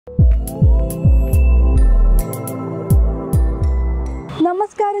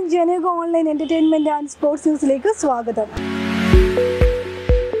നമസ്കാരം, Janayugom online entertainment and sports ന്യൂസിലേക്ക് സ്വാഗതം.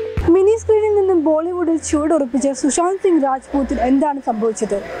 മിനി സ്ക്രീനിൽ നിന്നും ബോളിവുഡിൽ ചുവടുറപ്പിച്ച സുശാന്ത് സിംഗ് രാജ്പൂത്തിന് എന്താണ്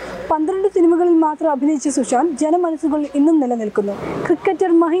സംഭവിച്ചത്? 12 സിനിമകളിൽ മാത്രം അഭിനയിച്ച സുശാന്ത് ജനമനസ്സുകളിൽ ഇന്നും നിലനിൽക്കുന്നു.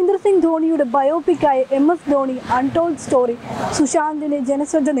 ക്രിക്കറ്റർ മഹേന്ദ്ര സിംഗ് ധോണിയുടെ ബയോപിക്കായ MS ധോണി അൺടോൾഡ് സ്റ്റോറി സുശാന്തിന്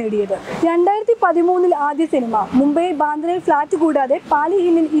ജനശ്രദ്ധ നേടിയത്. 2013 ആദ്യ സിനിമ. മുംബൈ ബാന്ദ്രയിൽ ഫ്ളാറ്റ് കൂടാതെ പാലി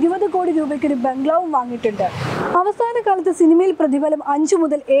ഹില്ലിൽ 20 കോടി രൂപയ്ക്ക് ഒരു ബംഗ്ലാവും വാങ്ങിയിട്ടുണ്ട്. അവസാന കാലത്ത് സിനിമയിൽ പ്രതിഫലം 5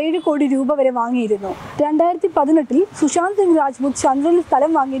 മുതൽ 7 കോടി രൂപ വരെ വാങ്ങിയിരുന്നു. 2018 സുശാന്ത് സിംഗ് രാജ്പൂത് ചന്ദ്രനിൽ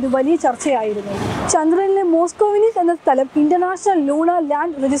സ്ഥലം വാങ്ങിയത് വലിയ ചർച്ചയായിരുന്നു. ചന്ദ്രനിലെ മോസ്കോവിനിസ് എന്ന സ്ഥലം ഇന്റർനാഷണൽ ലൂണാർ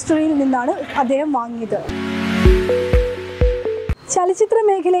ലാൻഡ് രജിസ്ട്രിയിൽ നിന്നാണ് അദ്ദേഹം വാങ്ങിയത്. ചലച്ചിത്ര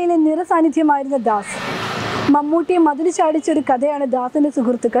മേഖലയിലെ നിറസാന്നിധ്യമായിരുന്ന ദാസ്. മമ്മൂട്ടിയെ മതില് ചാടിച്ച ഒരു കഥയാണ് ദാസിന്റെ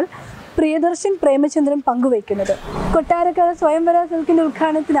സുഹൃത്തുക്കൾ പ്രിയദർശൻ പ്രേമചന്ദ്രൻ പങ്കുവയ്ക്കുന്നത്. കൊട്ടാരക്കര സ്വയംവര സിൽക്കിന്റെ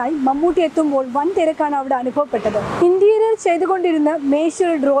ഉദ്ഘാടനത്തിനായി മമ്മൂട്ടി എത്തുമ്പോൾ വൻ തിരക്കാണ് അവിടെ അനുഭവപ്പെട്ടത്. ഇന്റീരിയർ ചെയ്തുകൊണ്ടിരുന്ന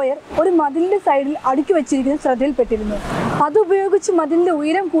മേശയുടെ ഡ്രോയർ ഒരു മതിലിന്റെ സൈഡിൽ അടുക്കി വെച്ചിരിക്കുന്നത് ശ്രദ്ധയിൽപ്പെട്ടിരുന്നു. അതുപയോഗിച്ച് മതിലിന്റെ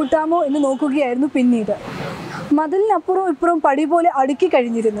ഉയരം കൂട്ടാമോ എന്ന് നോക്കുകയായിരുന്നു. പിന്നീട് മതിലിനപ്പുറവും ഇപ്പുറവും പടി പോലെ അടുക്കി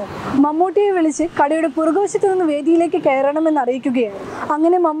കഴിഞ്ഞിരുന്നു. മമ്മൂട്ടിയെ വിളിച്ച് കടയുടെ പുറകുവശത്ത് നിന്ന് വേദിയിലേക്ക് കയറണമെന്ന് അറിയിക്കുകയാണ്.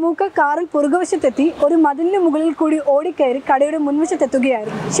 അങ്ങനെ മമ്മൂക്ക കാറിൽ പുറകുവശത്തെത്തി ഒരു മതിലിന് മുകളിൽ കൂടി ഓടിക്കയറി കടയുടെ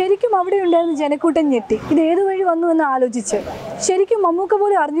മുൻവശത്തെത്തുകയായിരുന്നു. ശരിക്കും അവിടെ ഉണ്ടായിരുന്ന ജനക്കൂട്ടം ഞെട്ടി. ഇത് ഏതു വഴി വന്നു എന്ന് ആലോചിച്ച്. ശരിക്കും മമ്മൂക്ക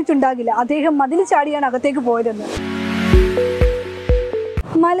പോലും അറിഞ്ഞിട്ടുണ്ടാകില്ല അദ്ദേഹം മതിൽ ചാടിയാണ് അകത്തേക്ക് പോയതെന്ന്.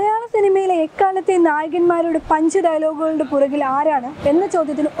 മലയാള സിനിമയിലെ എക്കാലത്തെ നായകന്മാരുടെ പഞ്ച് ഡയലോഗുകളുടെ പുറകിൽ ആരാണ് എന്ന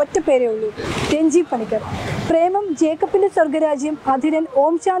ചോദ്യത്തിന് ഒറ്റ പേരേ ഉള്ളൂ: രഞ്ജി പണിക്കർ. പ്രേമം, ജേക്കബിന്റെ സ്വർഗരാജ്യം, അധിരൻ,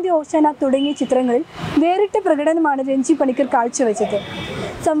 ഓം ശാന്തി ഓശാന തുടങ്ങിയ ചിത്രങ്ങളിൽ വേറിട്ട പ്രകടനമാണ് രഞ്ജി പണിക്കർ കാഴ്ചവെച്ചത്.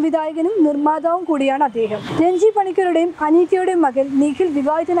 സംവിധായകനും നിർമ്മാതാവും കൂടിയാണ് അദ്ദേഹം. രഞ്ജി പണിക്കരുടെയും അനീറ്റയുടെയും മകൻ നിഖിൽ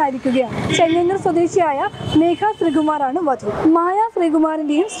വിവാഹിതനായിരിക്കുകയാണ്. ചെങ്ങന്നൂർ സ്വദേശിയായ മേഘ ശ്രീകുമാറാണ് വധു. മായ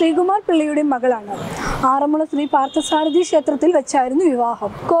ശ്രീകുമാറിന്റെയും ശ്രീകുമാർ പിള്ളയുടെയും മകളാണ്. ആറന്മുള ശ്രീ പാർത്ഥസാരഥി ക്ഷേത്രത്തിൽ വെച്ചായിരുന്നു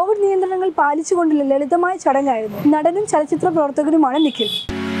വിവാഹം. കോവിഡ് നിയന്ത്രണങ്ങൾ പാലിച്ചുകൊണ്ടുള്ള ലളിതമായ ചടങ്ങായിരുന്നു. നടനും ചലച്ചിത്ര പ്രവർത്തകനുമാണ് നിഖിൽ.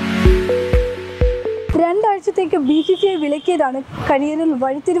 2 ആഴ്ചത്തേക്ക് BCCI വിലക്കിയതാണ് കരിയറിൽ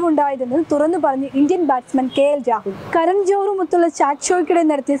വഴിത്തിരിവുണ്ടായതെന്ന് തുറന്നു പറഞ്ഞ് Indian batsman KL Rahul. Karan ജോഹറുമൊത്തുള്ള chat ഷോയ്ക്കിടെ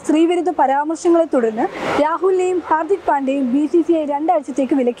നടത്തിയ സ്ത്രീവിരുദ്ധ പരാമർശങ്ങളെ തുടർന്ന് രാഹുലിനെയും ഹാർദിക് പാണ്ഡ്യയും BCCI 2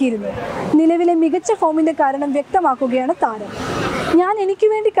 ആഴ്ചത്തേക്ക് വിലക്കിയിരുന്നു. നിലവിലെ മികച്ച ഫോമിന്റെ കാരണം വ്യക്തമാക്കുകയാണ് താരം. ഞാൻ എനിക്ക്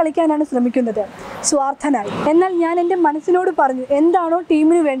വേണ്ടി കളിക്കാനാണ് ശ്രമിക്കുന്നത്, സ്വാർത്ഥനായി. എന്നാൽ ഞാൻ എൻ്റെ മനസ്സിനോട് പറഞ്ഞു, എന്താണോ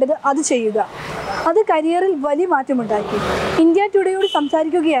ടീമിന് വേണ്ടത് അത് ചെയ്യുക. അത് കരിയറിൽ വലിയ മാറ്റമുണ്ടാക്കി. ഇന്ത്യ ടുഡേയോട്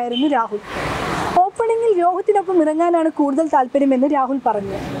സംസാരിക്കുകയായിരുന്നു രാഹുൽ. ഓപ്പണിംഗിൽ രോഹിത്തിനൊപ്പം ഇറങ്ങാനാണ് കൂടുതൽ താല്പര്യമെന്ന് രാഹുൽ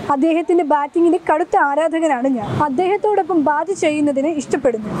പറഞ്ഞു. അദ്ദേഹത്തിന്റെ ബാറ്റിംഗിന്റെ കടുത്ത ആരാധകനാണ് ഞാൻ. അദ്ദേഹത്തോടൊപ്പം ബാറ്റ് ചെയ്യുന്നതിന്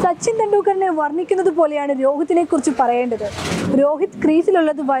ഇഷ്ടപ്പെടുന്നു. സച്ചിൻ തെണ്ടുൽക്കറിനെ വർണ്ണിക്കുന്നത് പോലെയാണ് രോഹിത്തിനെ കുറിച്ച് പറയേണ്ടത്. രോഹിത്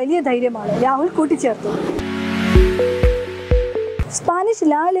ക്രീസിലുള്ളത് വലിയ ധൈര്യമാണ്, രാഹുൽ കൂട്ടിച്ചേർത്തു. സ്പാനിഷ്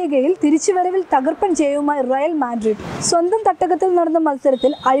ലാ ലീഗയിൽ തിരിച്ചുവരവിൽ തകർപ്പൻ ജയവുമായി റയൽ മാഡ്രിഡ്. സ്വന്തം തട്ടകത്തിൽ നടന്ന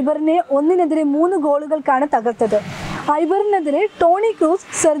മത്സരത്തിൽ ഐബറിനെ 1-3 ഗോളുകൾക്കാണ് തകർത്തത്. ഐബറിനെതിരെ Toni Kroos,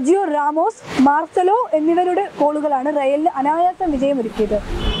 Sergio Ramos, Marcelo എന്നിവരുടെ ഗോളുകളാണ് റയലിന് അനായാസം വിജയമൊരുക്കിയത്.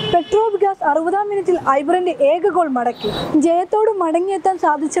 പെട്രോ വികാസ് 60-ാം മിനിറ്റിൽ ഐബറിന്റെ ഏക ഗോൾ മടക്കി. ജയത്തോട് മടങ്ങിയെത്താൻ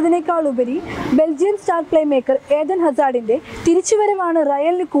സാധിച്ചതിനേക്കാൾ ഉപരി Belgian star play maker Eden ഹസാർഡിന്റെ തിരിച്ചുവരവാണ്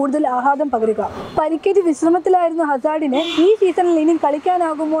റയലിന് കൂടുതൽ ആഹ്ലാദം പകരുക. പരിക്കേറ്റ് വിശ്രമത്തിലായിരുന്ന ഹസാർഡിന് ഈ സീസണിൽ ഇനി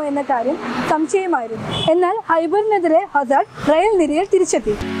കളിക്കാനാകുമോ എന്ന കാര്യം സംശയമായിരുന്നു. എന്നാൽ ഐബറിനെതിരെ ഹസാർഡ് റയൽ നിരയിൽ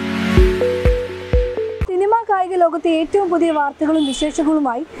തിരിച്ചെത്തി. സിനിമാ കായിക ലോകത്തെ ഏറ്റവും പുതിയ വാർത്തകളും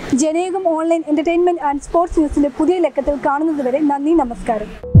വിശേഷങ്ങളുമായി Janayugom online entertainment and sports ന്യൂസിന്റെ പുതിയ ലക്കത്തിൽ കാണുന്നതുവരെ നന്ദി, നമസ്കാരം.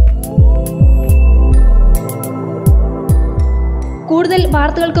 കൂടുതൽ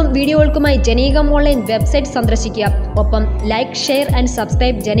വാർത്തകൾക്കും വീഡിയോകൾക്കുമായി ജനയുഗം ഓൺലൈൻ വെബ്സൈറ്റ് സന്ദർശിക്കുക. ഒപ്പം like, share and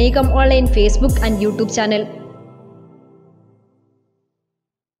subscribe Janayugom online Facebook and YouTube channel.